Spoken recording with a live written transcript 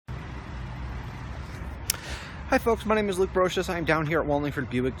Hi folks, my name is Luke Brocious. I'm down here at Wallingford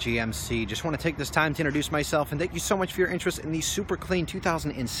Buick GMC. Just want to take this time to introduce myself and thank you so much for your interest in the super clean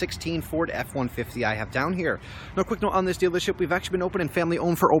 2016 Ford F-150 I have down here. Now, a quick note on this dealership, we've actually been open and family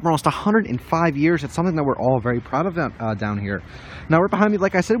owned for almost 105 years. It's something that we're all very proud of down here. Now, right behind me,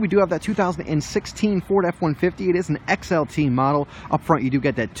 like I said, we do have that 2016 Ford F-150. It is an XLT model. Up front, you do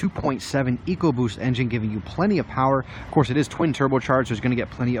get that 2.7 EcoBoost engine giving you plenty of power. Of course, it is twin turbocharged, so it's going to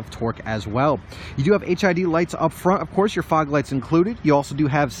get plenty of torque as well. You do have HID lights up front, of course, your fog lights included. You also do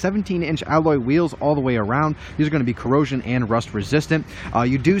have 17-inch alloy wheels all the way around. These are going to be corrosion and rust resistant.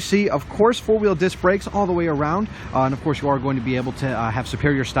 You do see, of course, four-wheel disc brakes all the way around, and of course you are going to be able to have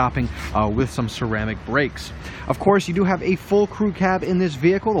superior stopping with some ceramic brakes. Of course, you do have a full crew cab in this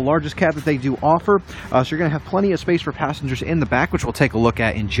vehicle, the largest cab that they do offer, so you're going to have plenty of space for passengers in the back, which we'll take a look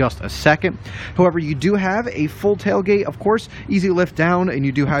at in just a second. However, you do have a full tailgate, of course, easy lift down, and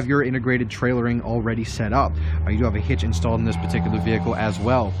you do have your integrated trailering already set up. You do have a hitch installed in this particular vehicle as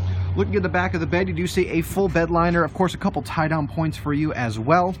well. Looking at the back of the bed, you do see a full bed liner, of course a couple tie-down points for you as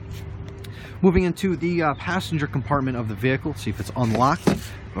well. Moving into the passenger compartment of the vehicle, see if it's unlocked.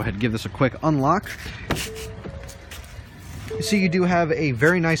 Go ahead and give this a quick unlock. You see, you do have a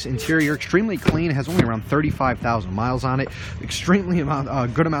very nice interior, extremely clean. It has only around 35,000 miles on it. Extremely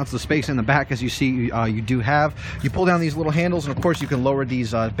good amounts of space in the back, as you see you do have. You pull down these little handles, and of course you can lower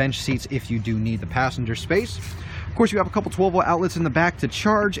these bench seats if you do need the passenger space. Of course, you have a couple 12-volt outlets in the back to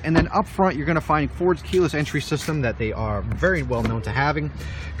charge, and then up front, you're going to find Ford's keyless entry system that they are very well known to having.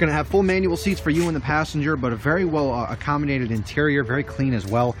 You're going to have full manual seats for you and the passenger, but a very well accommodated interior, very clean as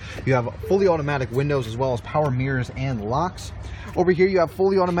well. You have fully automatic windows as well as power mirrors and locks. Over here, you have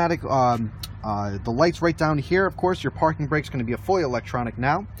fully automatic the lights right down here. Of course, your parking brake's going to be a fully electronic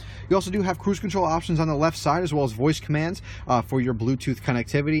now. You also do have cruise control options on the left side, as well as voice commands for your Bluetooth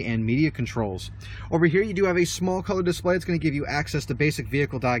connectivity and media controls. Over here, you do have a small color display. It's going to give you access to basic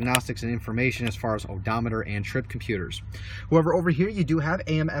vehicle diagnostics and information as far as odometer and trip computers. However, over here, you do have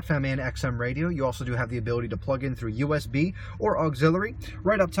AM, FM, and XM radio. You also do have the ability to plug in through USB or auxiliary.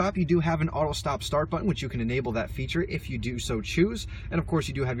 Right up top, you do have an auto stop start button, which you can enable that feature if you do so choose. And of course,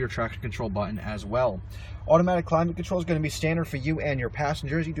 you do have your traction control button as well. Automatic climate control is going to be standard for you and your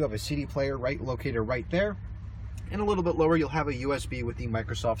passengers. You do have a CD player located right there. And a little bit lower, you'll have a USB with the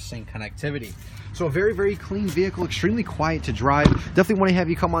Microsoft Sync connectivity. So a very, very clean vehicle, extremely quiet to drive. Definitely want to have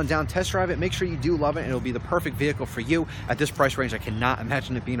you come on down, test drive it. Make sure you do love it, and it'll be the perfect vehicle for you. At this price range, I cannot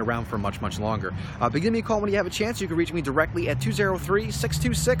imagine it being around for much, much longer. But give me a call when you have a chance. You can reach me directly at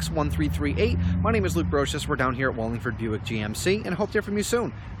 203-626-1338. My name is Luke Brocious. We're down here at Wallingford Buick GMC, and I hope to hear from you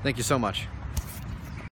soon. Thank you so much.